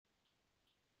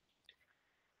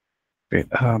Great.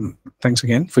 Thanks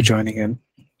again for joining in.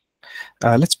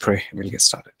 Let's pray and we'll get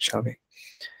started, shall we?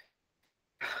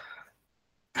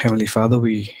 Heavenly Father,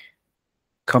 we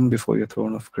come before your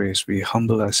throne of grace. We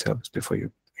humble ourselves before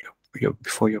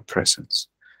before your presence.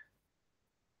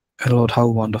 And Lord, how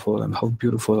wonderful and how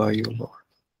beautiful are you, Lord.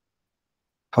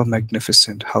 How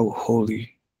magnificent, how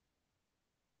holy,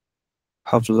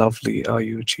 how lovely are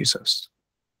you, Jesus.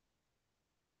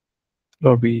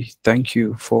 Lord, we thank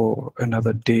you for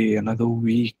another day, another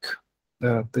week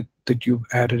that you've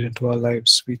added into our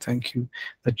lives. We thank you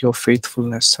that your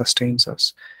faithfulness sustains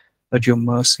us, that your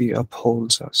mercy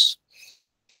upholds us.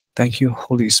 Thank you,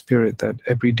 Holy Spirit, that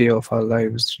every day of our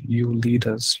lives you lead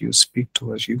us, you speak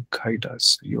to us, you guide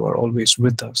us, you are always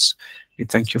with us. We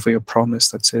thank you for your promise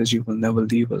that says you will never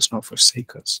leave us nor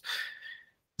forsake us.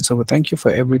 So we thank you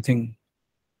for everything,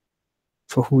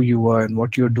 for who you are and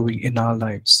what you're doing in our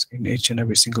lives, in each and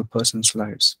every single person's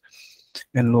lives.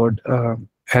 And Lord,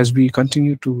 as we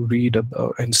continue to read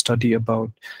about and study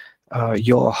about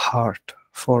your heart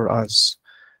for us,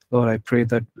 Lord, I pray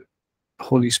that,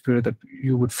 Holy Spirit, that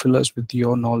you would fill us with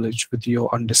your knowledge, with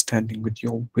your understanding, with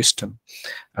your wisdom,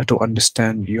 to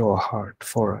understand your heart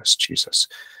for us, Jesus.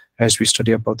 As we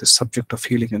study about the subject of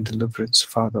healing and deliverance,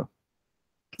 Father,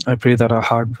 I pray that our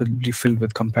heart will be filled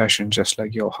with compassion, just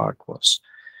like your heart was.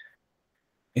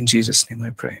 In Jesus' name I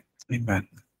pray. Amen.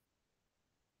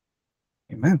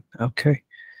 Amen. Okay.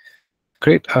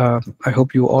 Great. I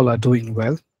hope you all are doing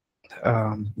well.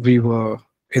 We were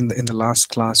in the last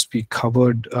class, we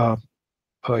covered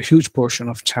a huge portion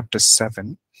of chapter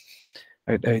 7.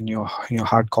 Right, in your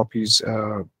hard copies.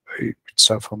 It's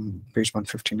from page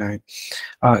 159.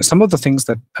 Some of the things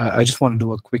that I just want to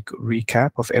do a quick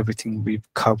recap of everything we've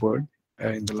covered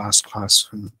in the last class.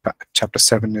 Chapter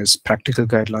 7 is practical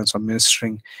guidelines on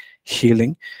ministering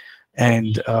healing.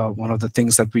 And one of the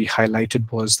things that we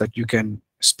highlighted was that you can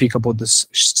speak about this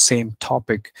same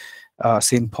topic,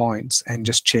 same points, and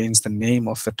just change the name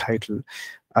of the title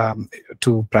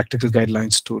to practical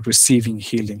guidelines to receiving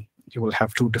healing. You will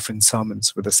have 2 different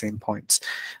sermons with the same points,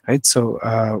 right? So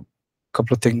a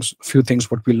few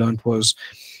things what we learned was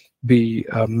we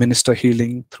minister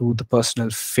healing through the personal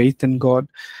faith in God,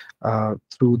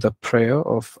 through the prayer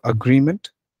of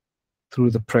agreement,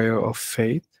 through the prayer of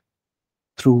faith,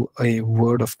 through a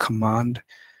word of command,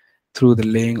 through the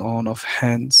laying on of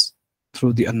hands,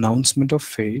 through the announcement of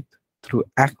faith, through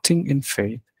acting in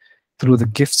faith, through the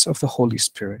gifts of the Holy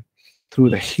Spirit, through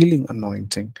the healing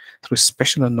anointing, through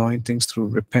special anointings, through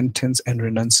repentance and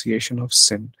renunciation of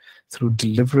sin, through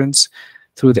deliverance,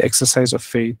 through the exercise of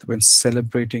faith when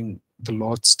celebrating the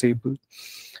Lord's table,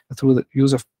 through the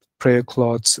use of prayer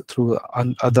cloths, through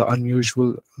other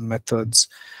unusual methods.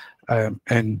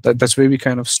 And that's where we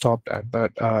kind of stopped at.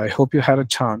 But I hope you had a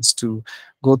chance to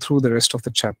go through the rest of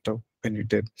the chapter when you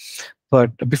did.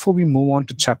 But before we move on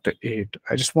to chapter 8,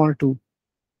 I just wanted to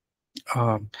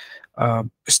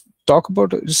talk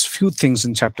about just a few things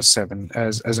in chapter 7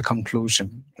 as a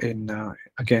conclusion.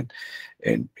 Again,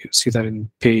 and you see that in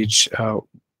page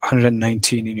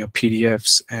 119 in your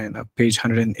PDFs and page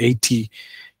 180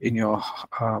 in your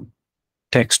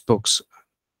textbooks,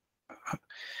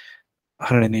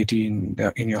 180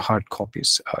 in your hard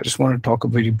copies. I just want to talk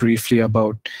very briefly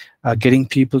about getting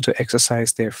people to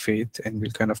exercise their faith, and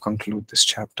we'll kind of conclude this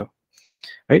chapter.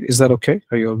 Right? Is that okay?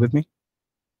 Are you all with me?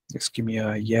 Just give me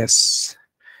a yes.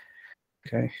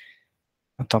 Okay.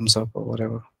 A thumbs up or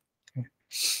whatever. Okay.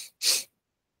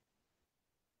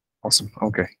 Awesome.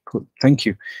 Okay, cool. Thank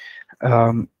you.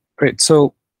 Great.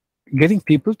 So getting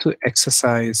people to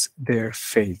exercise their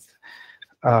faith.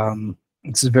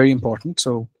 This is very important.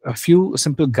 So a few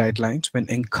simple guidelines when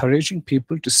encouraging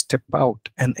people to step out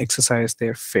and exercise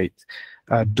their faith.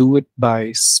 Do it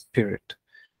by spirit.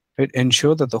 Right?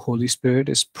 Ensure that the Holy Spirit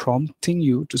is prompting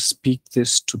you to speak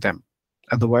this to them.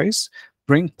 Otherwise,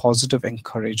 bring positive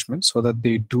encouragement so that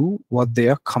they do what they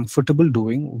are comfortable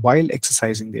doing while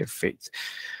exercising their faith.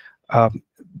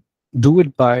 Do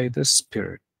it by the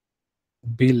Spirit.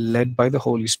 Be led by the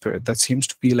Holy Spirit. That seems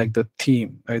to be like the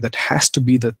theme, right? That has to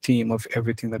be the theme of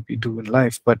everything that we do in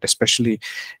life, but especially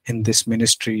in this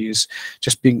ministry is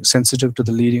just being sensitive to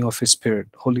the leading of His Spirit.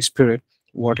 Holy Spirit,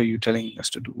 what are you telling us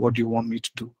to do? What do you want me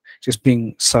to do? Just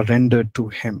being surrendered to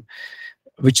Him,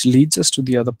 which leads us to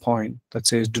the other point that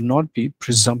says, do not be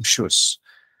presumptuous.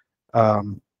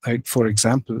 Right? For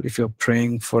example, if you're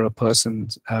praying for a person,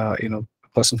 a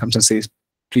person comes and says,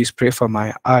 please pray for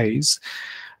my eyes,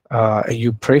 and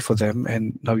you pray for them,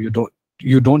 and now you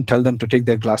don't tell them to take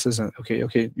their glasses and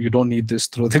okay, you don't need this,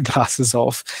 throw the glasses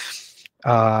off.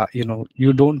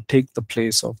 You don't take the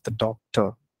place of the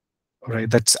doctor, right?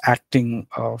 That's acting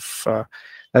of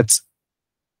that's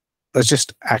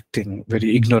just acting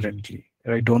very ignorantly,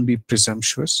 right? Don't be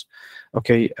presumptuous.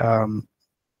 Okay.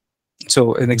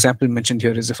 So an example mentioned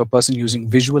here is if a person using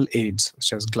visual aids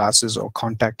such as glasses or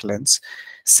contact lens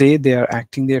say they are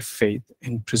acting their faith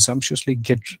and presumptuously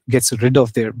gets rid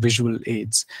of their visual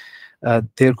aids,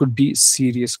 there could be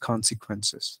serious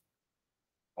consequences.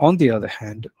 On the other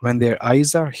hand, when their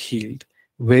eyes are healed,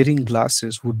 wearing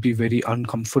glasses would be very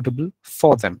uncomfortable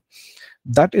for them.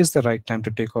 That is the right time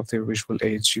to take off their visual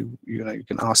aids. You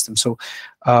can ask them. So,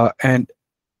 and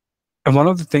one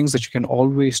of the things that you can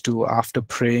always do after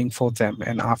praying for them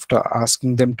and after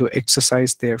asking them to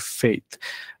exercise their faith,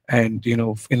 and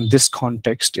in this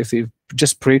context, if they've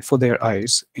just prayed for their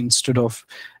eyes instead of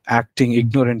acting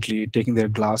ignorantly, taking their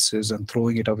glasses and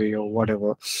throwing it away or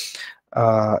whatever,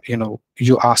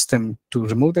 you ask them to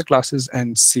remove their glasses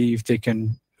and see if they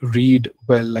can read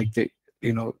well, like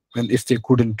and if they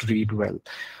couldn't read well,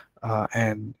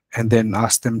 and then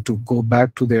ask them to go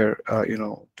back to their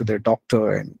to their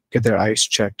doctor and get their eyes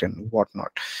checked and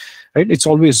whatnot. Right? It's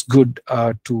always good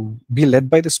to be led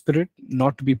by the Spirit,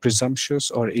 not to be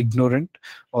presumptuous or ignorant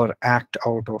or act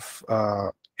out of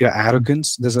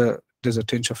arrogance. There's a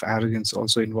tinge of arrogance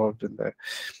also involved in there,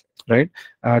 right?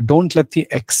 Don't let the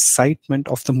excitement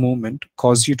of the moment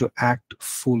cause you to act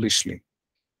foolishly.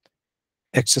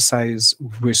 Exercise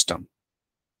wisdom,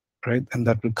 right? And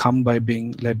that will come by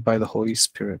being led by the Holy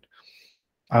Spirit.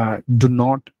 Do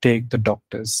not take the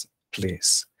doctor's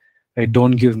place. Right?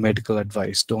 Don't give medical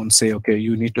advice. Don't say, okay,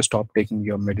 you need to stop taking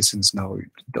your medicines now.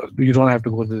 You don't have to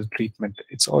go to the treatment.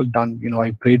 It's all done.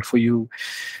 I prayed for you.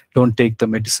 Don't take the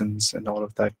medicines and all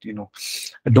of that.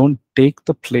 Don't take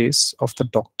the place of the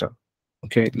doctor.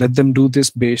 Okay, let them do this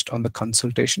based on the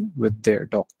consultation with their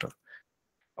doctor.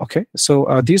 Okay,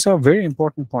 so these are very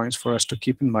important points for us to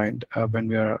keep in mind when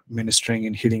we are ministering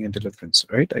in healing and deliverance,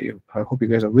 right? I hope you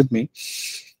guys are with me.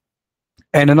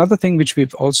 And another thing which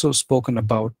we've also spoken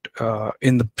about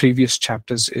in the previous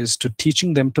chapters is to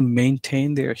teaching them to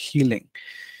maintain their healing,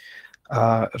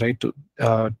 right?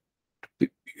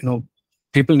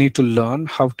 People need to learn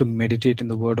how to meditate in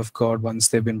the Word of God once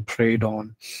they've been prayed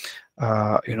on,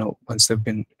 once they've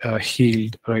been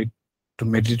healed, right? To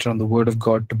meditate on the Word of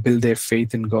God, to build their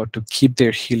faith in God, to keep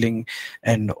their healing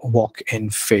and walk in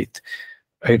faith.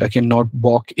 Right? I cannot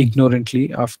walk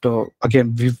ignorantly after.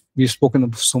 Again, we've spoken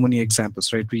of so many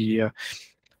examples, right?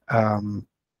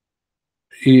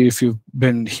 If you've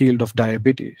been healed of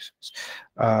diabetes,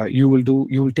 you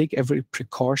will take every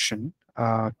precaution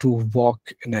to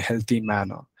walk in a healthy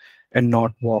manner and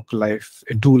not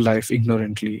do life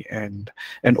ignorantly and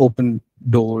open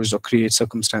doors or create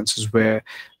circumstances where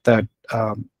that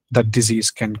disease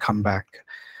can come back.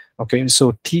 Okay,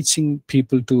 so teaching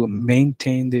people to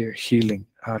maintain their healing,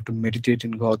 to meditate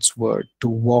in God's word, to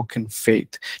walk in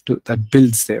faith, that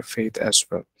builds their faith as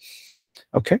well.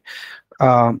 Okay,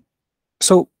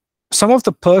 so some of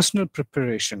the personal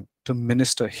preparation to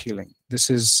minister healing.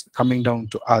 This is coming down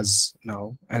to us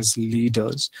now as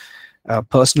leaders.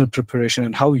 Personal preparation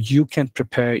and how you can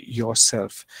prepare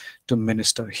yourself to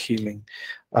minister healing.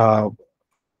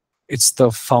 It's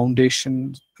the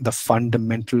foundation, the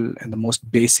fundamental, and the most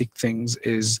basic things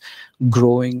is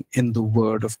growing in the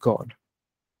Word of God.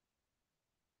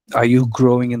 Are you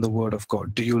growing in the Word of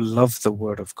God? Do you love the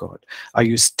Word of God? Are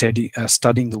you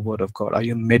studying the Word of God? Are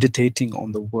you meditating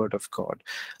on the Word of God?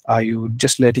 Are you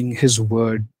just letting His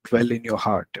Word dwell in your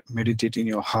heart, meditate in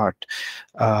your heart,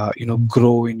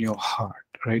 grow in your heart?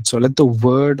 Right? So let the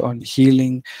word on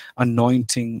healing,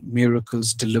 anointing,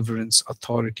 miracles, deliverance,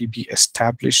 authority be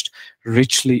established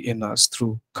richly in us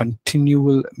through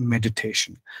continual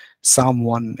meditation. Psalm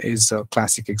 1 is a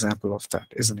classic example of that,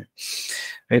 isn't it?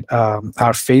 Right?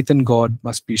 Our faith in God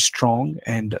must be strong,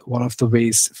 and one of the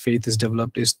ways faith is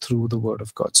developed is through the Word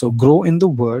of God. So grow in the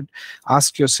Word.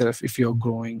 Ask yourself if you're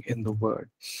growing in the Word.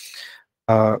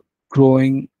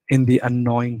 Growing in the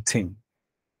anointing.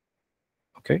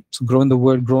 Okay, so grow in the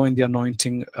Word, grow in the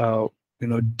anointing,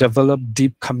 develop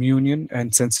deep communion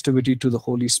and sensitivity to the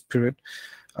Holy Spirit,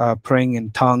 praying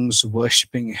in tongues,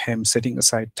 worshiping Him, setting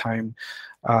aside time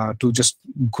to just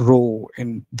grow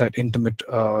in that intimate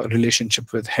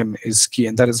relationship with Him is key.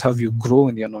 And that is how you grow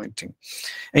in the anointing.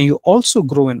 And you also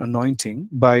grow in anointing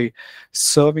by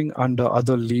serving under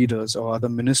other leaders or other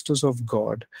ministers of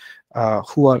God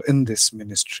who are in this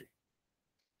ministry.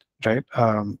 Right,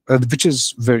 which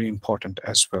is very important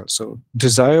as well. So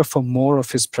desire for more of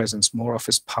His presence, more of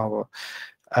His power,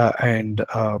 and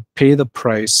pay the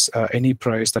price, any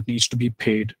price that needs to be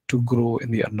paid to grow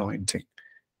in the anointing.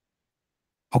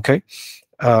 Okay,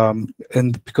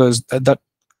 and because that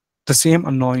The same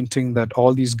anointing that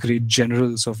all these great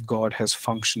generals of God has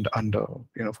functioned under,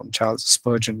 from Charles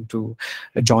Spurgeon to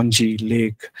John G.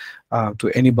 Lake, to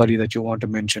anybody that you want to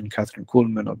mention, Catherine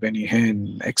Kuhlman or Benny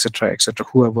Hinn, etc.,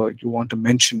 whoever you want to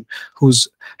mention who's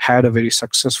had a very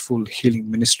successful healing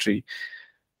ministry.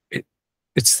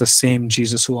 It's the same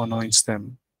Jesus who anoints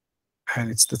them,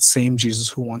 and it's the same Jesus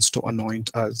who wants to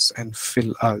anoint us and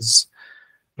fill us,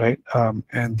 right?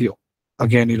 And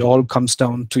again, it all comes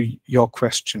down to your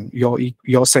question.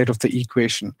 Your side of the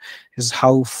equation is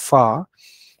how far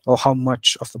or how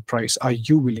much of the price are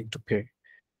you willing to pay,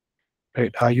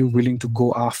 right? Are you willing to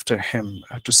go after him,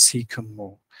 to seek him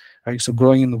more? Right? So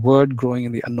growing in the word, growing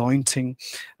in the anointing,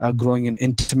 growing in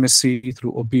intimacy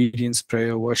through obedience,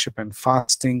 prayer, worship, and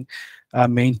fasting,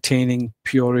 maintaining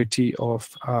purity of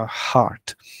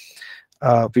heart.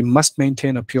 We must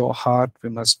maintain a pure heart. We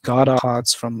must guard our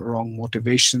hearts from wrong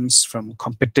motivations, from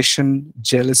competition,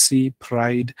 jealousy,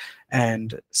 pride,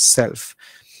 and self.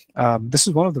 This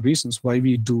is one of the reasons why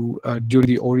we do, during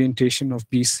the orientation of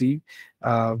BC,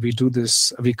 we do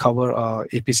this, we cover our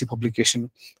APC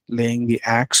publication, Laying the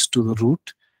Axe to the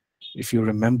Root. If you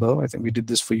remember, I think we did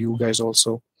this for you guys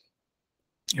also.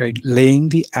 Right, laying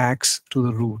the axe to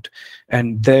the root,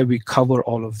 and there we cover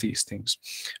all of these things.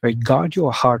 Right, guard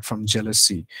your heart from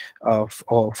jealousy,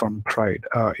 or from pride.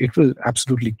 It will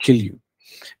absolutely kill you,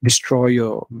 destroy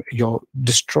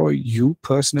destroy you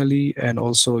personally, and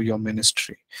also your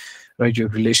ministry, right? Your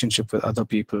relationship with other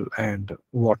people and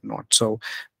whatnot. So,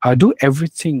 do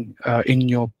everything in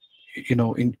your,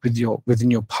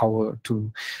 within your power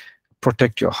to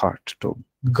protect your heart, to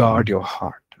guard your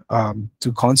heart.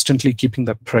 To constantly keeping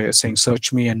that prayer, saying,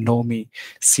 search me and know me,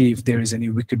 see if there is any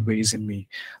wicked ways in me,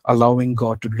 allowing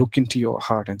God to look into your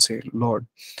heart and say, Lord,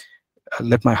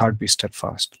 let my heart be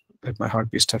steadfast. Let my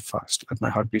heart be steadfast. Let my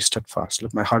heart be steadfast.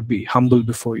 Let my heart be humble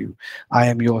before you. I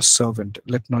am your servant.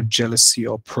 Let not jealousy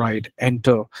or pride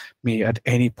enter me at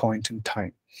any point in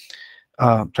time.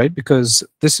 Right? Because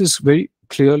this is very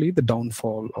clearly the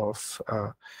downfall of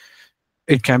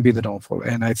it can be the downfall.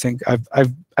 And I think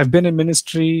I've been in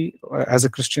ministry as a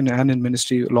Christian and in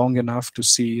ministry long enough to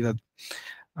see that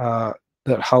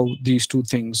that how these two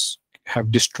things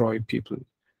have destroyed people.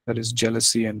 That is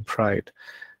jealousy and pride.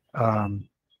 I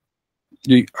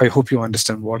hope you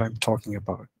understand what I'm talking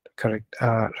about. Correct,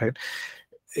 right?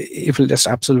 It will just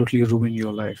absolutely ruin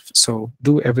your life. So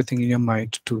do everything in your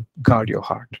mind to guard your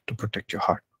heart, to protect your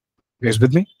heart. You guys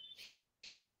with me?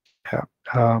 Yeah.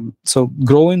 So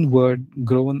grow in word,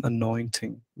 grow in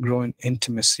anointing, grow in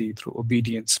intimacy through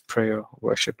obedience, prayer,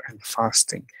 worship, and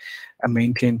fasting, and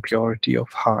maintain purity of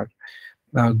heart.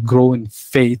 Grow in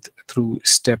faith through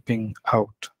stepping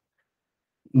out.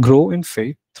 Grow in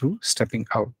faith through stepping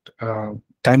out.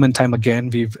 Time and time again,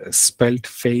 we've spelled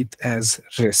faith as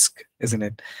risk, isn't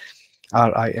it?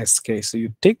 R-I-S-K. So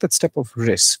you take that step of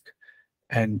risk,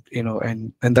 and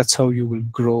and that's how you will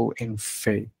grow in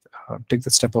faith. Take the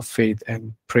step of faith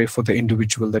and pray for the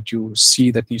individual that you see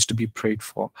that needs to be prayed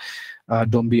for.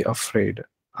 Don't be afraid.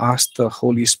 Ask the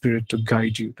Holy Spirit to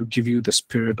guide you, to give you the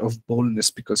spirit of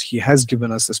boldness, because he has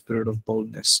given us the spirit of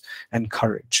boldness and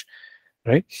courage,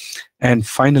 right? And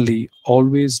finally,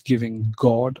 always giving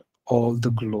God all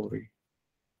the glory.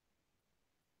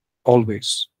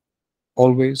 Always,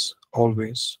 always,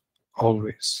 always,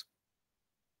 always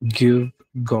give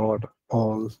God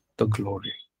all the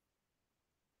glory.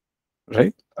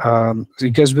 Right? So you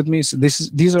guys with me? So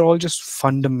these are all just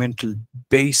fundamental,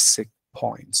 basic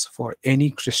points for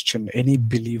any Christian, any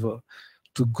believer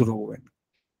to grow in.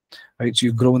 Right? So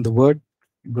you grow in the word,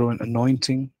 you grow in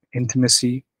anointing,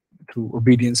 intimacy through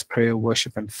obedience, prayer,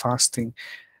 worship, and fasting,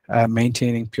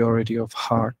 maintaining purity of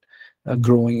heart,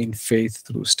 growing in faith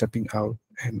through stepping out,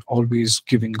 and always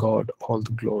giving God all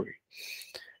the glory.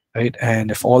 Right?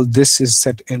 And if all this is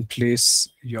set in place,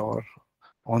 you're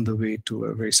on the way to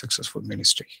a very successful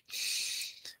ministry.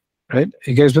 Right?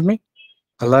 You guys with me?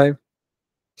 Alive?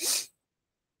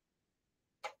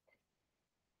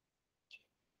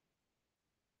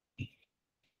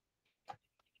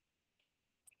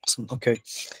 Awesome. Okay.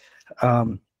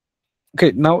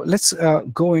 Okay, now let's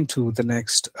go into the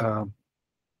next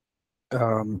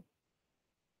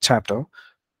chapter.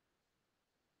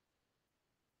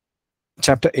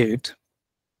 Chapter 8,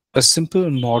 a simple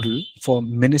model for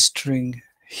ministering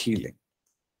healing.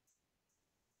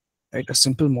 Right? A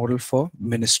simple model for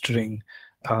ministering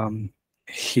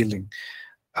healing.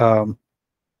 One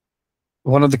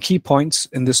of the key points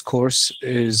in this course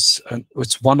is,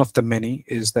 it's one of the many,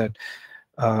 is that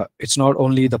it's not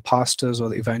only the pastors or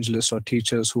the evangelists or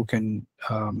teachers who can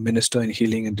minister in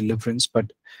healing and deliverance,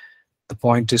 but the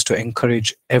point is to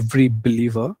encourage every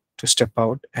believer to step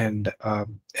out and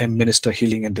minister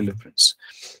healing and deliverance.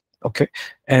 Okay,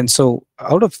 and so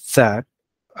out of that,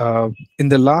 uh, in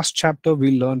the last chapter,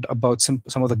 we learned about some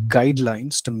of the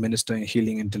guidelines to minister in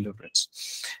healing and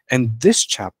deliverance. And this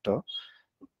chapter,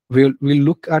 we'll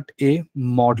look at a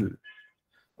model.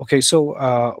 Okay, so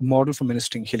model for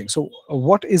ministering healing. So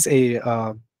what is a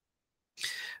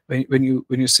when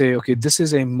you say, okay, this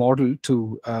is a model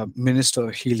to minister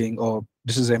healing, or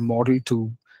this is a model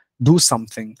to do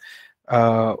something,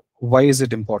 why is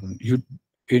it important?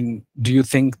 Do you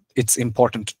think it's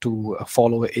important to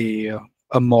follow a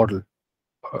model,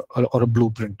 or a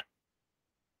blueprint?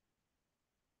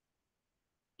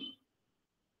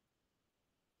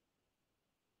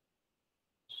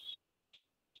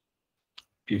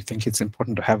 Do you think it's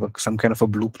important to have some kind of a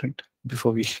blueprint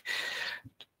before we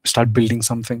start building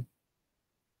something?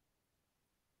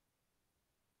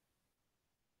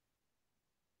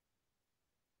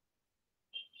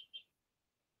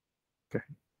 Okay.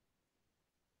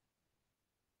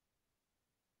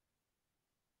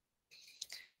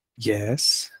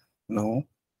 Yes, no,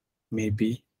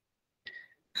 maybe.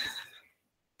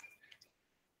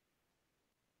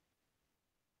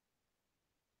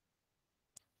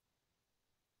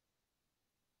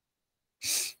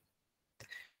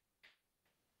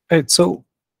 Right. So,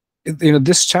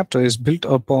 this chapter is built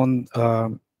upon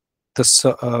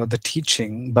the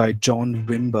teaching by John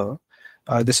Wimber.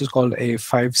 This is called a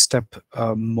five-step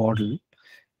model,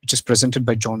 which is presented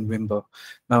by John Wimber.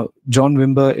 Now, John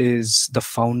Wimber is the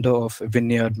founder of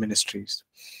Vineyard Ministries.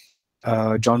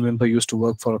 John Wimber used to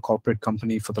work for a corporate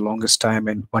company for the longest time,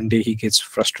 and one day he gets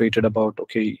frustrated about,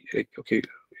 okay,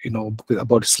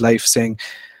 about his life, saying,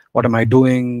 "What am I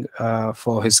doing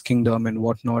for His kingdom and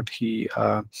whatnot?"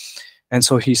 And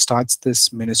so he starts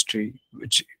this ministry,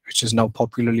 which is now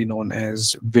popularly known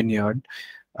as Vineyard.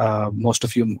 Most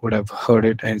of you would have heard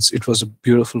it, and it was a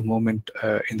beautiful moment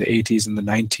in the 80s and the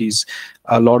 90s.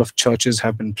 A lot of churches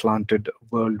have been planted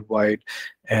worldwide,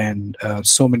 and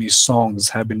so many songs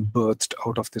have been birthed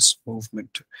out of this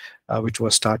movement, which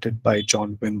was started by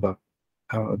John Wimber,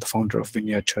 the founder of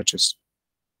Vineyard Churches.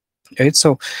 Right,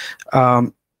 so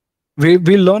we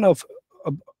learn of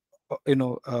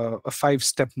a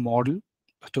five-step model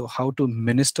to how to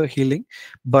minister healing,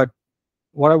 but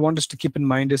what I want us to keep in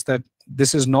mind is that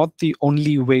this is not the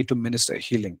only way to minister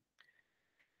healing.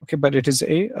 Okay, but it is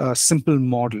a simple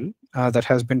model that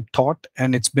has been taught,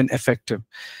 and it's been effective,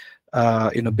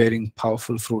 bearing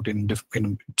powerful fruit in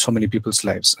so many people's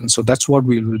lives. And so that's what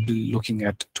we will be looking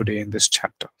at today in this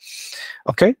chapter.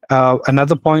 Okay,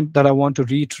 another point that I want to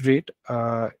reiterate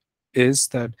is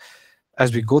that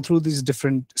as we go through these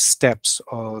different steps,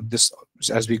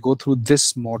 as we go through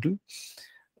this model,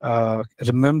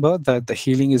 remember that the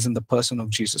healing is in the person of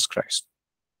Jesus Christ.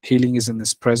 Healing is in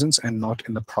His presence and not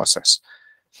in the process,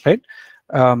 right?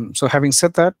 So having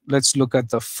said that, let's look at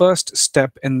the first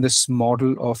step in this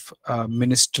model of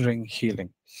ministering healing.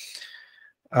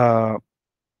 The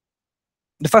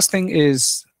first thing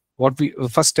is the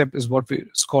first step is what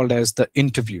is called as the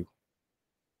interview,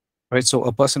 right? So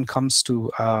a person comes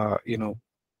to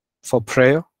for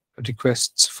prayer,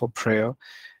 requests for prayer,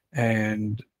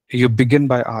 and you begin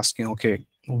by asking, okay,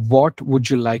 what would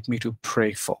you like me to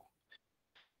pray for?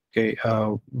 Okay,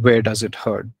 where does it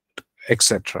hurt,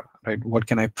 etc. Right? What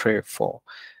can I pray for?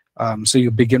 So you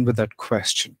begin with that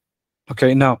question.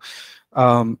 Okay, now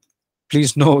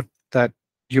please note that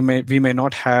we may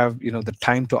not have the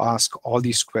time to ask all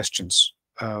these questions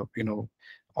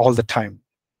all the time.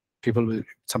 People will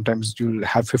sometimes, you'll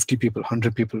have 50 people,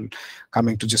 100 people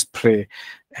coming to just pray,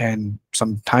 and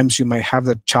sometimes you might have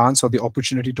the chance or the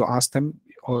opportunity to ask them,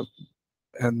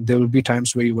 and there will be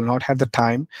times where you will not have the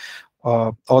time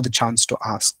or the chance to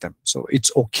ask them. So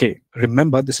it's okay.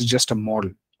 Remember, this is just a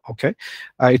model. Okay,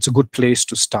 it's a good place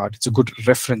to start. It's a good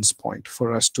reference point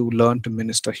for us to learn to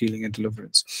minister healing and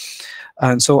deliverance.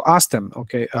 And so ask them,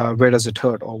 okay, where does it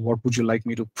hurt, or what would you like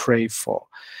me to pray for?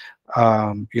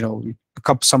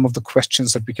 Some of the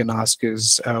questions that we can ask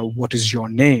is, what is your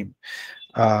name?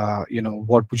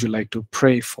 What would you like to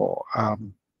pray for?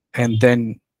 And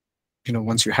then,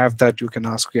 once you have that, you can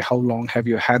ask, okay, how long have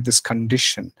you had this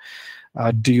condition?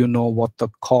 Do you know what the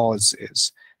cause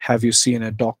is? Have you seen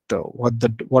a doctor? What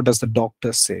does the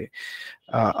doctor say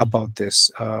about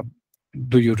this?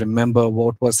 Do you remember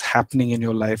what was happening in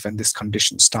your life when this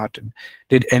condition started?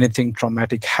 Did anything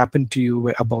traumatic happen to you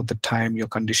about the time your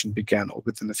condition began, or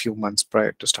within a few months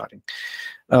prior to starting?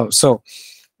 So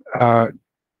do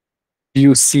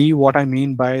you see what I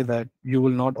mean by that? You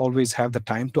will not always have the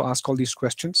time to ask all these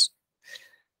questions,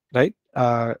 right?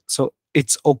 So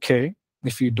it's okay.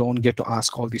 if you don't get to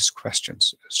ask all these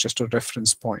questions. It's just a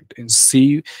reference point, and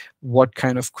see what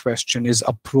kind of question is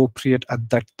appropriate at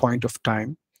that point of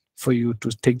time for you to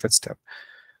take that step.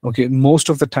 Okay, most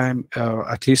of the time,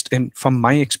 at least in from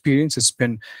my experience, it's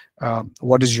been,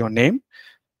 what is your name?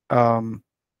 Um,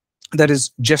 that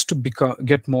is just to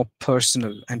get more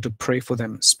personal and to pray for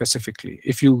them specifically.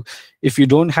 If you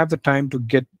don't have the time to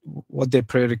get what their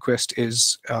prayer request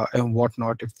is, and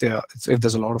whatnot, if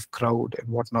there's a lot of crowd and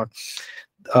whatnot,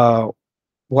 uh,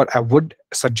 what I would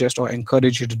suggest or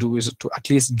encourage you to do is to at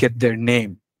least get their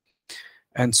name,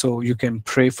 and so you can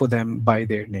pray for them by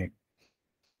their name.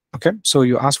 Okay, so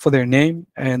you ask for their name,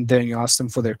 and then you ask them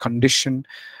for their condition.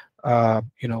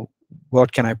 You know,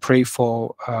 what can I pray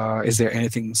for? Is there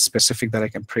anything specific that I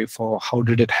can pray for? How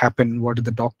did it happen? What did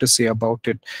the doctor say about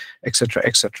it, etc.,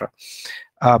 etc.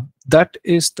 That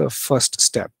is the first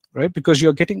step, right? Because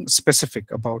you're getting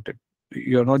specific about it.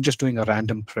 You're not just doing a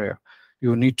random prayer.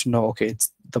 You need to know, okay,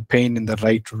 it's the pain in the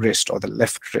right wrist or the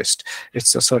left wrist.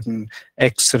 It's a certain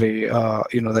X-ray,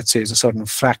 that says a certain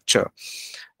fracture,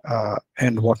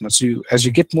 and whatnot. So as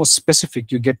you get more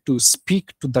specific, you get to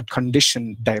speak to that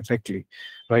condition directly,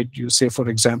 right? You say, for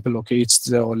example, okay, it's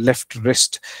the left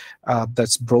wrist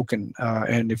that's broken,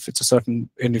 and if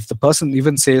the person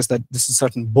even says that this is a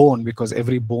certain bone, because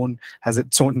every bone has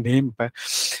its own name,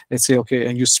 let's say, okay,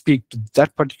 and you speak to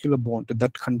that particular bone, to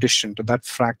that condition, to that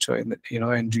fracture,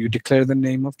 and you declare the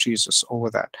name of Jesus over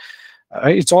that.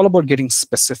 It's all about getting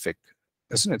specific,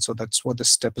 isn't it? So that's what this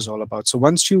step is all about. So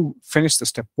once you finish the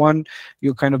step one,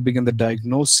 you kind of begin the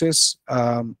diagnosis.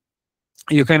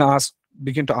 You kind of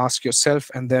begin to ask yourself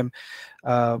and them,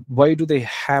 why do they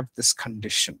have this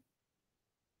condition,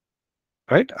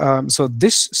 right? So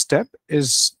this step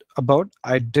is about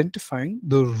identifying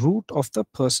the root of the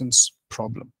person's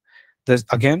problem. There's,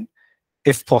 again,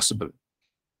 if possible.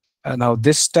 Now,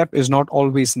 this step is not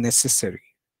always necessary.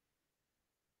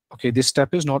 Okay, this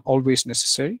step is not always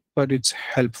necessary, but it's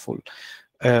helpful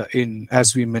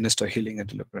as we minister healing and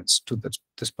deliverance to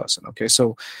this person. Okay,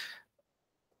 so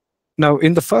now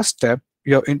in the first step,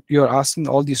 you're asking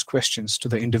all these questions to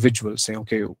the individual, saying,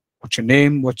 okay, what's your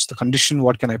name? What's the condition?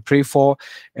 What can I pray for?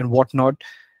 And whatnot.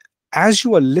 As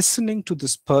you are listening to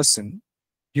this person,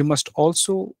 you must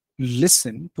also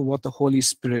listen to what the Holy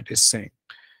Spirit is saying.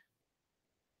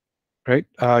 Right?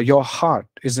 Your heart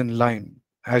is in line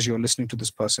as you're listening to this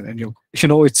person, and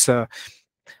it's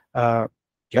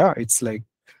it's like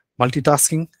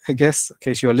multitasking, I guess.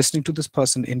 Okay, so you're listening to this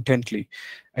person intently,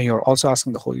 and you're also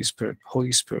asking the Holy Spirit,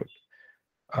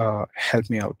 help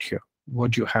me out here.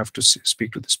 What do you have to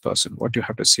speak to this person? What do you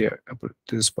have to say about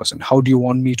this person? How do you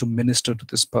want me to minister to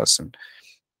this person?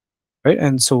 Right?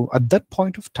 And so at that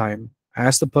point of time,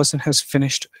 as the person has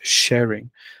finished sharing,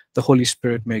 the Holy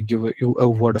Spirit may give you a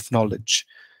word of knowledge,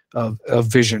 a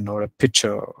vision or a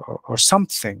picture or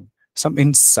something, some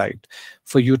insight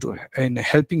for you in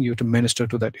helping you to minister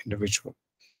to that individual.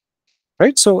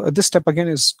 Right? So this step again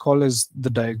is called as the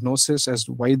diagnosis, as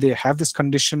why they have this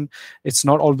condition. It's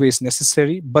not always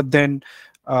necessary, but then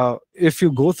if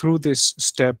you go through this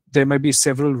step, there may be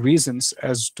several reasons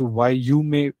as to why you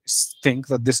may think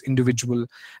that this individual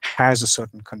has a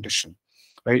certain condition.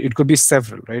 Right? It could be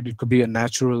several, right? It could be a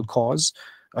natural cause,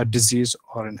 a disease,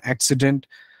 or an accident.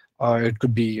 It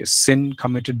could be a sin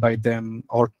committed by them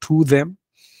or to them,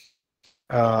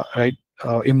 right?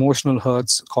 Emotional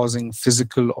hurts causing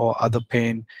physical or other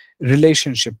pain,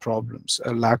 relationship problems,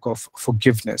 a lack of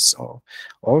forgiveness,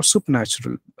 or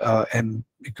supernatural, and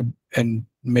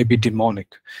maybe demonic,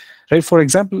 right? For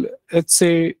example, let's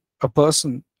say a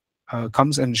person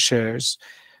comes and shares,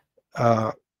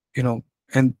 uh, you know,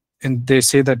 and they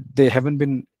say that they haven't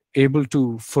been able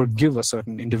to forgive a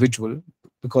certain individual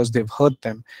because they've hurt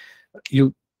them.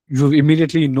 You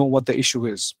immediately know what the issue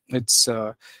is. It's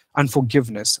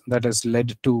unforgiveness that has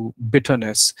led to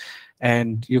bitterness,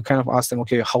 and you kind of ask them,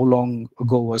 okay, how long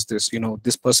ago was this?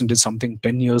 This person did something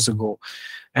 10 years ago,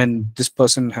 and this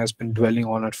person has been dwelling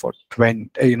on it for 10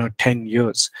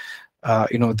 years.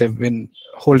 They've been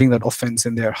holding that offense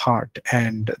in their heart,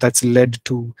 and that's led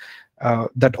to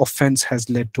that offense has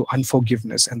led to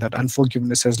unforgiveness, and that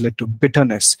unforgiveness has led to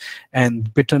bitterness,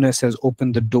 and bitterness has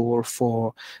opened the door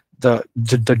for the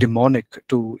demonic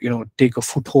to take a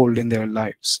foothold in their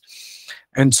lives.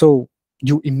 And so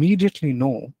you immediately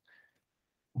know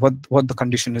what the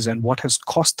condition is and what has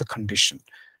caused the condition,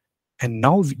 and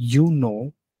now you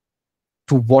know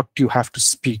to what you have to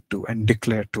speak to and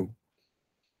declare to.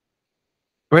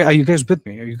 Right? Are you guys with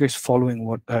me? Are you guys following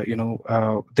what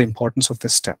the importance of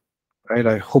this step? Right?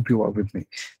 I hope you are with me.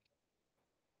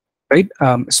 Right?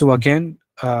 So again,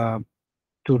 to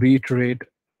reiterate,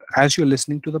 as you're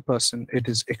listening to the person, it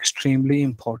is extremely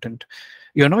important.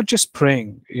 You're not just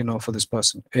praying, for this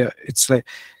person. It's like,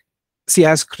 see,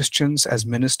 as Christians, as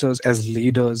ministers, as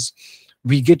leaders,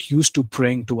 we get used to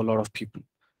praying to a lot of people,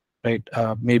 right?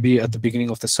 Maybe at the beginning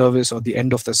of the service or the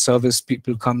end of the service,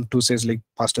 people come to says like,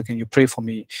 Pastor, can you pray for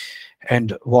me,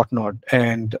 and whatnot.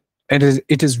 And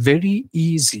it is very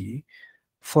easy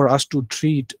for us to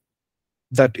treat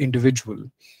that individual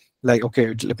like, okay,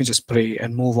 let me just pray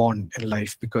and move on in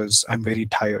life because I'm very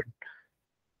tired.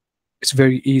 It's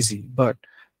very easy. But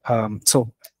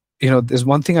so, there's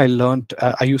one thing I learned.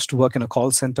 I used to work in a call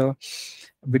center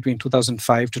between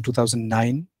 2005 to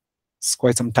 2009. It's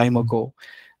quite some time ago.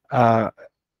 uh,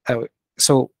 I-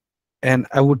 so, and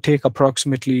I would take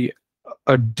approximately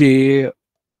a day.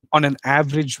 On an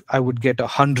average, I would get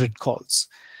 100 calls.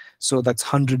 So that's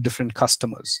 100 different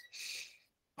customers.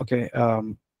 Okay.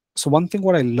 So one thing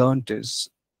what I learned is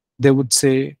they would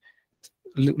say,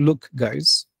 Look,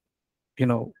 guys, you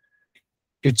know,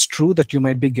 it's true that you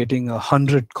might be getting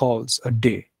 100 calls a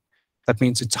day. That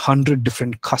means it's 100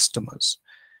 different customers.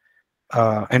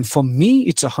 And for me,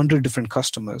 it's 100 different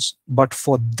customers. But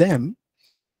for them,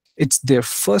 it's their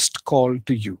first call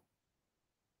to you.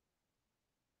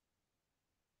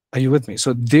 Are you with me?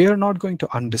 So they're not going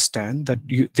to understand that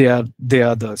they are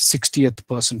the 60th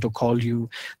person to call you.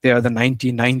 They are the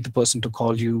 99th person to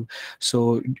call you.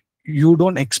 So you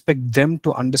don't expect them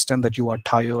to understand that you are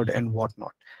tired and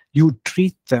whatnot. You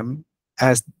treat them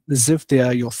as if they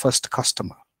are your first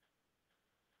customer.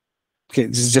 Okay,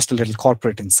 this is just a little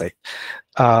corporate insight.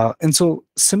 And so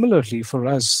similarly for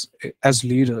us as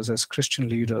leaders, as Christian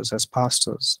leaders, as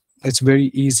pastors, it's very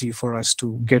easy for us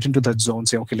to get into that zone,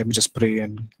 say, okay, let me just pray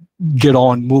and get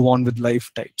on, move on with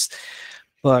life types.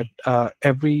 But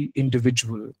every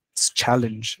individual's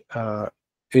challenge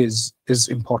is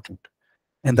important.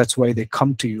 And that's why they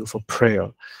come to you for prayer.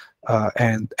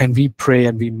 And we pray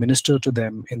and we minister to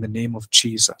them in the name of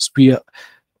Jesus. You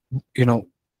know,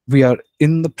 we are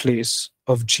in the place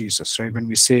of Jesus, right? When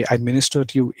we say, I minister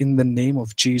to you in the name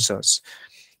of Jesus,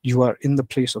 you are in the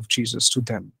place of Jesus to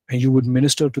them, and you would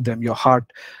minister to them. Your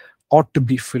heart ought to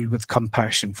be filled with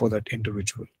compassion for that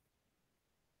individual.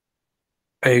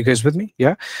 Are you guys with me?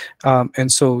 Yeah.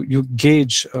 And so you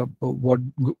gauge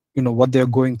what they're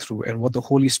going through and what the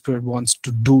Holy Spirit wants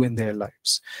to do in their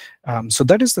lives. So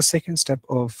that is the second step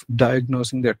of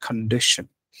diagnosing their condition.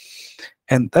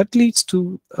 And that leads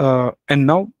to, and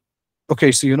now,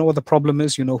 okay, so you know what the problem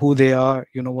is, you know who they are,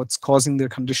 you know what's causing their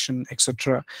condition,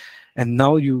 etc. And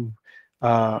now you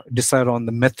decide on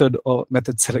the method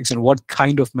selection, what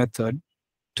kind of method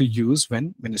to use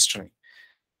when ministering.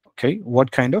 Okay,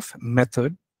 what kind of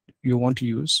method you want to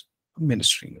use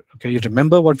ministering. Okay, you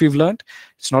remember what we've learned?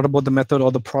 It's not about the method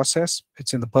or the process.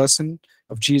 It's in the person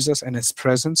of Jesus and his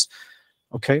presence.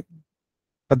 Okay,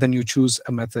 but then you choose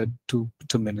a method to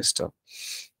minister.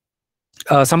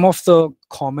 Some of the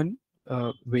common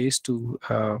ways to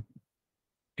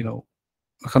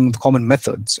some of the common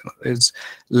methods is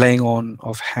laying on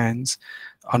of hands,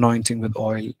 anointing with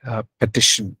oil,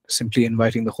 petition, simply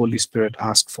inviting the Holy Spirit,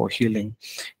 ask for healing,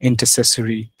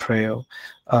 intercessory prayer,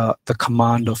 the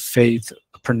command of faith,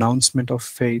 pronouncement of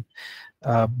faith,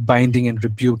 binding and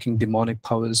rebuking demonic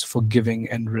powers, forgiving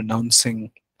and renouncing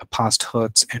past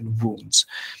hurts and wounds.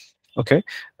 Okay.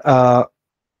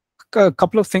 A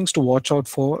couple of things to watch out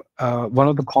for. One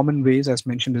of the common ways, as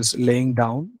mentioned, is laying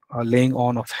down, laying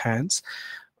on of hands.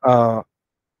 Uh,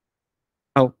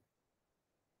 Now,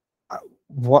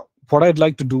 what I'd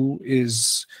like to do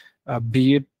is,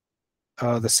 be it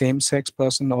the same sex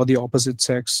person or the opposite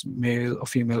sex, male or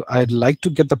female, I'd like to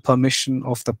get the permission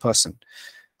of the person.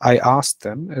 I ask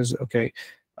them, is okay.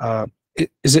 Uh,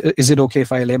 is it okay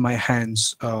if I lay my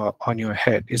hands on your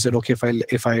head? Is it okay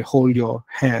if I hold your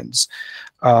hands?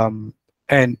 Um,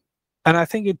 and I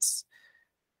think it's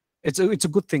a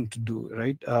good thing to do,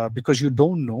 right? Because you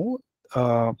don't know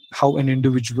how an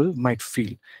individual might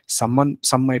feel. Some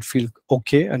might feel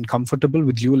okay and comfortable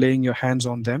with you laying your hands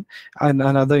on them, and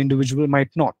another individual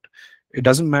might not. It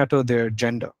doesn't matter their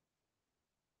gender.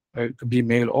 It could be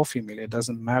male or female. It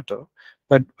doesn't matter.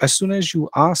 But as soon as you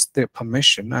ask their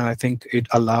permission, and I think it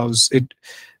allows it.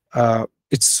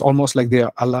 It's almost like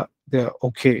they're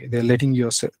okay. They're letting you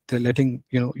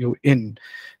in,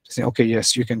 saying, okay,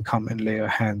 yes, you can come and lay your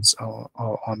hands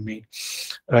on me,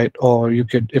 right? Or you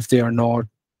could, if they are not,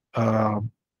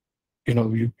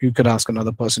 you could ask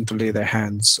another person to lay their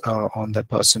hands on that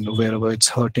person wherever it's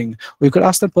hurting, or you could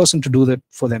ask that person to do that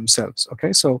for themselves.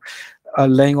 Okay, so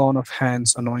laying on of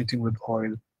hands, anointing with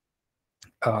oil,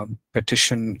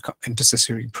 petition,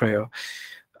 intercessory prayer.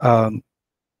 Um,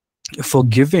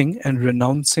 forgiving and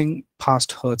renouncing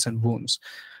past hurts and wounds.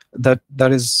 That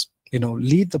is,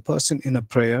 lead the person in a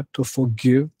prayer to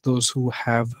forgive those who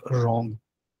have wronged,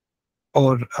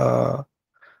 or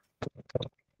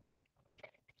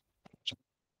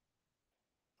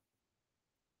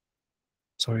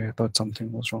sorry, I thought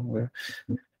something was wrong there.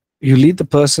 You lead the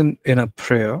person in a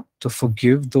prayer to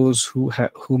forgive those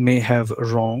who may have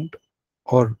wronged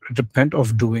or repent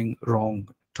of doing wrong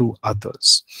to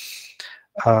others.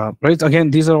 Right? Again,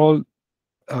 these are all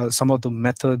some of the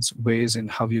methods, ways in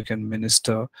how you can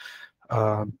minister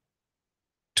uh,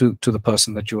 to the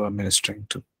person that you are ministering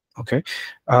to. Okay,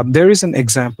 there is an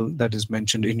example that is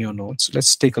mentioned in your notes.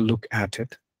 Let's take a look at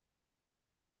it.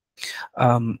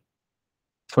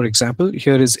 For example,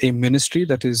 here is a ministry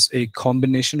that is a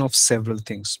combination of several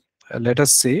things. Let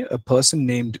us say a person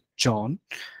named John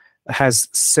has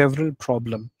several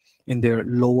problems in their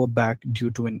lower back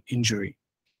due to an injury.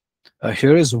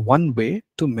 Here is one way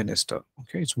to minister.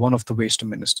 Okay, it's one of the ways to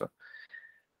minister.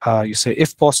 You say,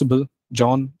 if possible,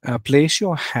 John, place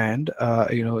your hand.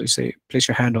 You say, place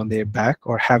your hand on their back,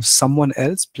 or have someone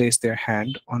else place their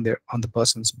hand on the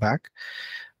person's back.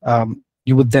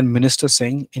 You would then minister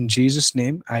saying, in Jesus'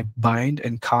 name, I bind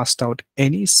and cast out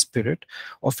any spirit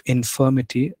of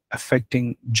infirmity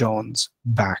affecting John's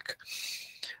back.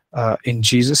 In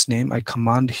Jesus' name, I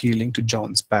command healing to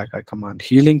John's back. I command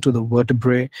healing to the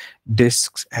vertebrae,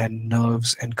 discs, and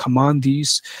nerves, and command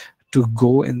these to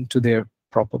go into their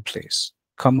proper place.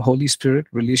 Come, Holy Spirit,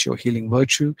 release your healing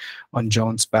virtue on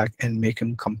John's back and make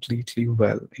him completely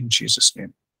well in Jesus'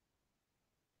 name.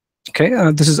 Okay,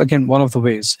 this is again one of the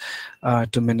ways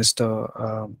to minister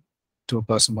to a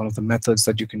person, one of the methods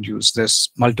that you can use. There's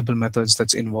multiple methods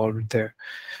that's involved there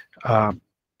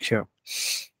here.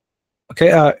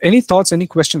 Okay, any thoughts, any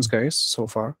questions, guys, so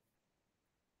far?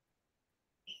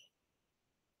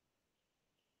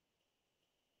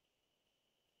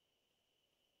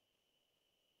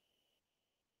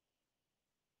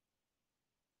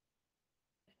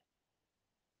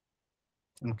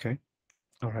 Okay,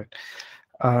 all right.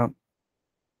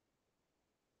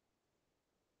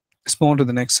 Let's move on to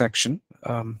the next section.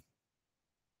 The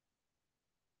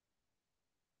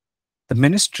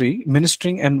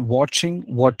ministering and watching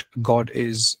what God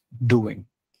is doing.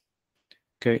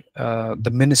 Okay,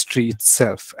 the ministry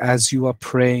itself, as you are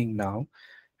praying now,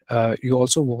 you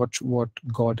also watch what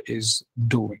God is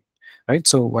doing, right?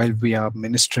 So while we are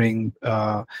ministering,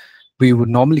 we would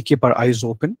normally keep our eyes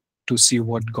open to see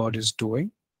what God is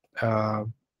doing.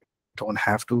 Don't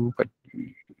have to, but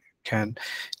you can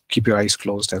keep your eyes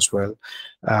closed as well.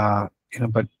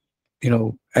 But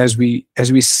as we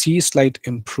see slight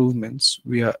improvements,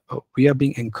 we are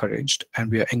being encouraged, and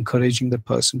we are encouraging the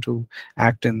person to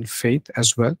act in faith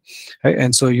as well, right?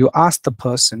 And so you ask the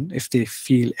person if they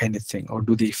feel anything, or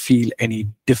do they feel any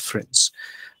difference.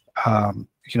 And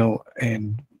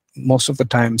most of the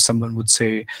time someone would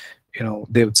say,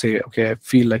 they would say, okay, I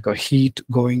feel like a heat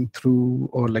going through,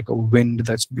 or like a wind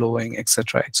that's blowing,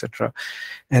 etc., etc.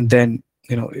 And then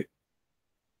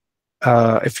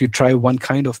if you try one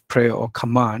kind of prayer or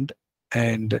command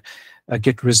and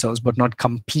get results but not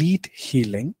complete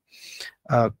healing,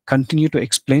 continue to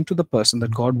explain to the person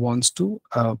that God wants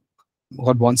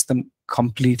them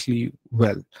completely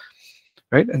well,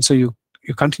 right? And so you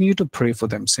continue to pray for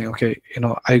them, saying, okay,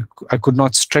 I could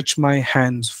not stretch my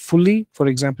hands fully. For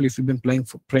example, if you've been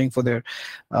praying for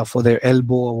their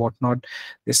elbow or whatnot,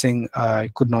 they're saying, I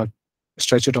could not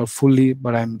stretch it out fully,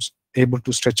 but I'm able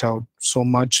to stretch out so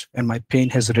much, and my pain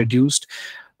has reduced.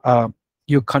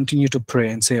 You continue to pray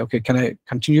and say, okay, can I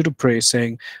continue to pray,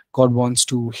 saying God wants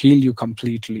to heal you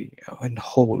completely and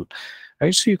whole,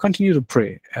 right? So you continue to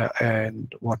pray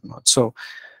and whatnot. So,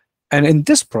 and in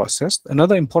this process,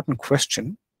 another important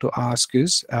question to ask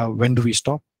is, when do we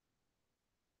stop?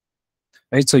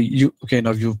 Right? So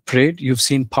now you've prayed, you've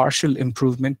seen partial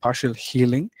improvement, partial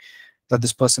healing that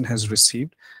this person has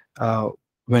received.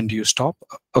 When do you stop?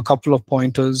 A couple of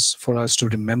pointers for us to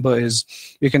remember is,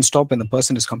 you can stop when the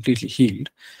person is completely healed.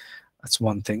 That's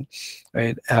one thing,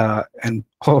 right? And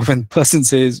when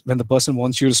the person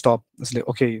wants you to stop, it's like,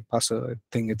 okay, Pastor, I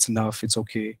think it's enough. It's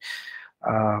okay.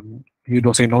 You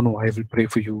don't say, no, I will pray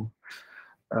for you.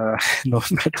 No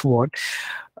matter what,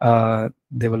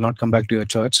 they will not come back to your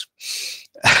church.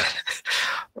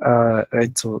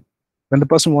 Right? So when the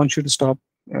person wants you to stop,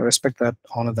 respect that,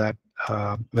 honor that.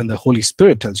 When the Holy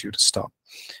Spirit tells you to stop,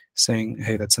 saying,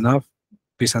 hey, that's enough,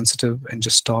 be sensitive and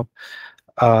just stop.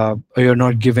 Or you're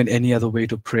not given any other way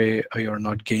to pray, or you're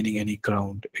not gaining any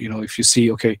ground. If you see,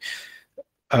 okay,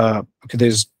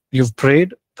 you've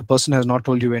prayed, the person has not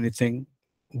told you anything,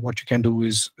 what you can do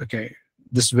is, okay,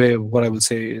 this way, what I will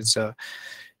say is,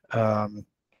 um,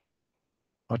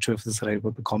 not sure if this is the right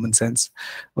word, but common sense.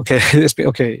 Okay,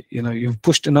 okay, you've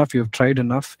pushed enough, you've tried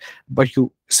enough, but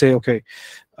you say, okay,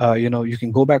 you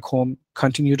can go back home,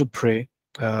 continue to pray,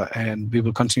 and we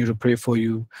will continue to pray for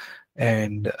you,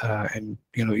 and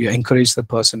you encourage the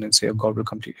person and say, oh, God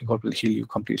will heal you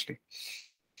completely.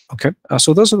 Okay,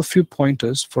 so those are the few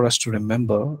pointers for us to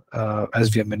remember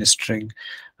as we are ministering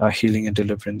healing and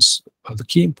deliverance. The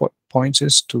key points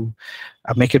is to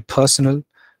make it personal,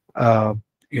 uh,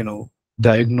 you know,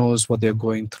 diagnose what they're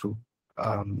going through,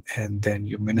 and then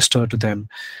you minister to them,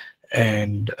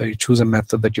 and you choose a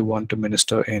method that you want to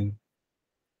minister in,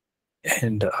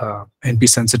 and be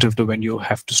sensitive to when you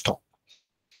have to stop.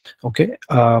 Okay,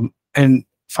 and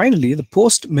finally, the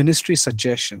post ministry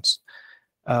suggestions.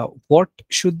 What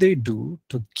should they do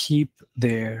to keep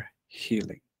their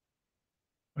healing?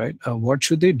 Right? What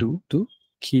should they do to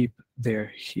keep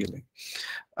their healing?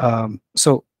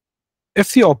 So,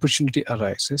 if the opportunity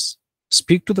arises,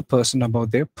 speak to the person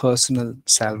about their personal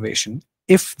salvation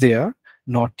if they are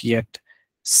not yet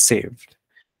saved.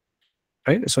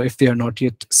 Right? So, if they are not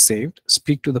yet saved,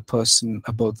 speak to the person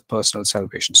about the personal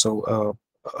salvation. So,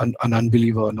 an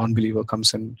unbeliever, a non-believer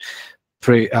comes and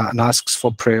pray and asks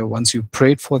for prayer. Once you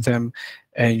prayed for them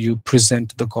and you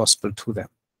present the gospel to them,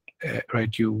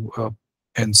 right? You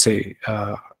and say,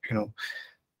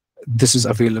 this is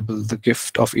available. The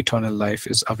gift of eternal life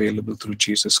is available through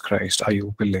Jesus Christ. Are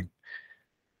you willing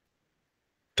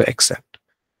to accept?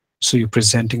 So you're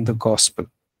presenting the gospel,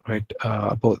 right?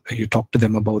 About you talk to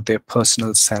them about their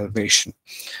personal salvation,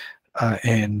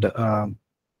 and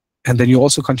then you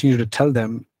also continue to tell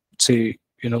them, say,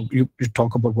 you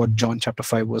talk about what John chapter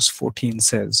 5 verse 14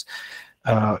 says.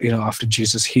 After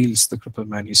Jesus heals the crippled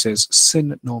man, he says,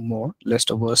 sin no more, lest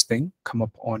a worse thing come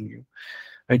upon you.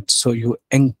 Right? So you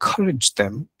encourage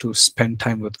them to spend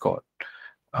time with God,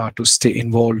 to stay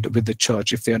involved with the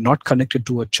church. If they are not connected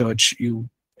to a church, you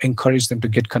encourage them to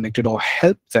get connected, or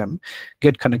help them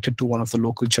get connected to one of the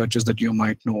local churches that you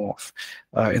might know of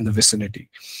in the vicinity,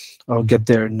 or get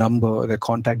their number, their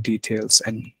contact details,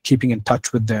 and keeping in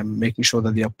touch with them, making sure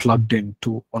that they are plugged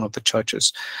into one of the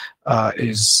churches,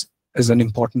 is an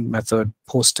important method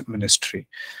post ministry,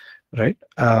 right?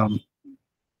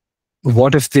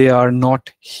 What if they are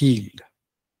not healed?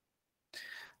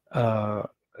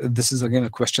 This is again a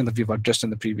question that we've addressed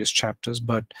in the previous chapters,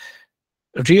 but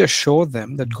reassure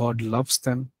them that God loves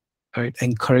them, right?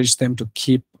 Encourage them to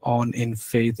keep on in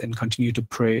faith and continue to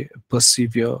pray,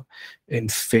 persevere in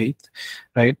faith,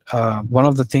 right? One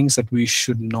of the things that we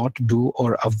should not do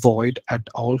or avoid at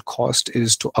all cost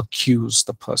is to accuse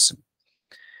the person.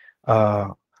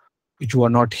 You are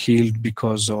not healed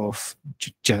because of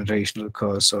generational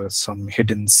curse or some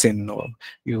hidden sin, or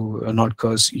you are not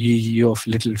cursed, ye of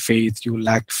little faith, you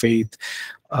lack faith.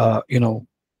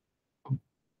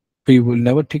 We will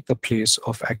never take the place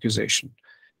of accusation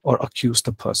or accuse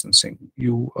the person, saying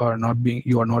you are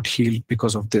not healed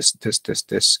because of this.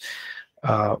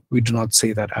 We do not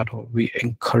say that at all. We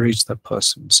encourage the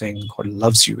person, saying God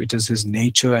loves you. It is his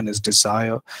nature and his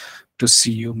desire to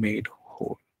see you made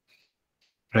whole,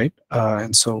 right?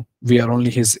 And so we are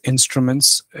only his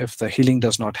instruments. If the healing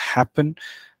does not happen,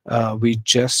 we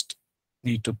just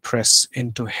need to press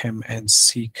into him and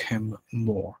seek him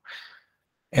more.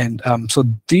 And so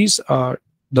these are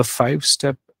the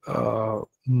 5-step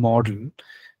model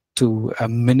to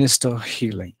minister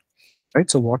healing, right?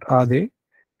 So what are they?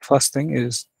 First thing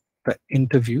is the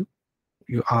interview.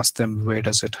 You ask them, where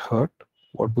does it hurt?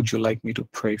 What would you like me to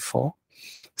pray for?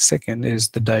 Second is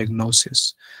the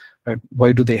diagnosis, right?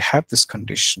 Why do they have this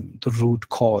condition? The root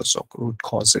cause or root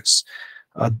causes.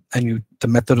 And the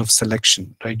method of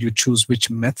selection, right? You choose which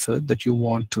method that you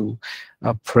want to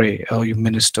pray or you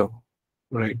minister,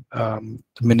 right?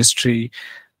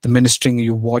 The ministering,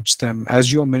 you watch them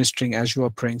as you are ministering, as you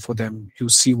are praying for them, you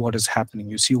see what is happening,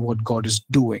 you see what God is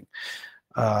doing.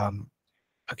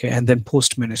 Okay, and then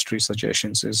post-ministry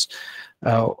suggestions is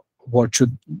what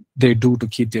should they do to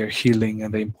keep their healing,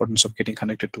 and the importance of getting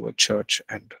connected to a church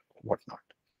and whatnot.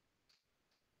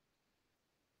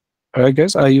 All right,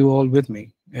 guys, are you all with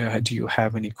me? Do you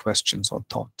have any questions or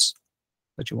thoughts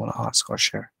that you want to ask or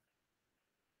share?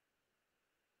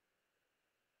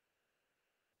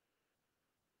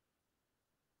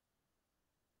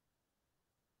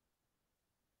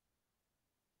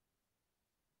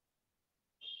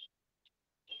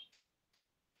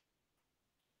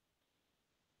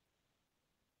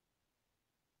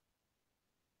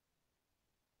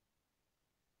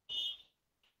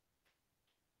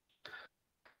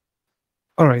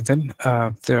 All right, then.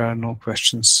 There are no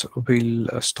questions. We'll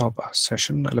stop our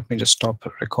session. Let me just stop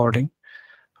the recording.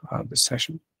 this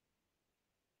session.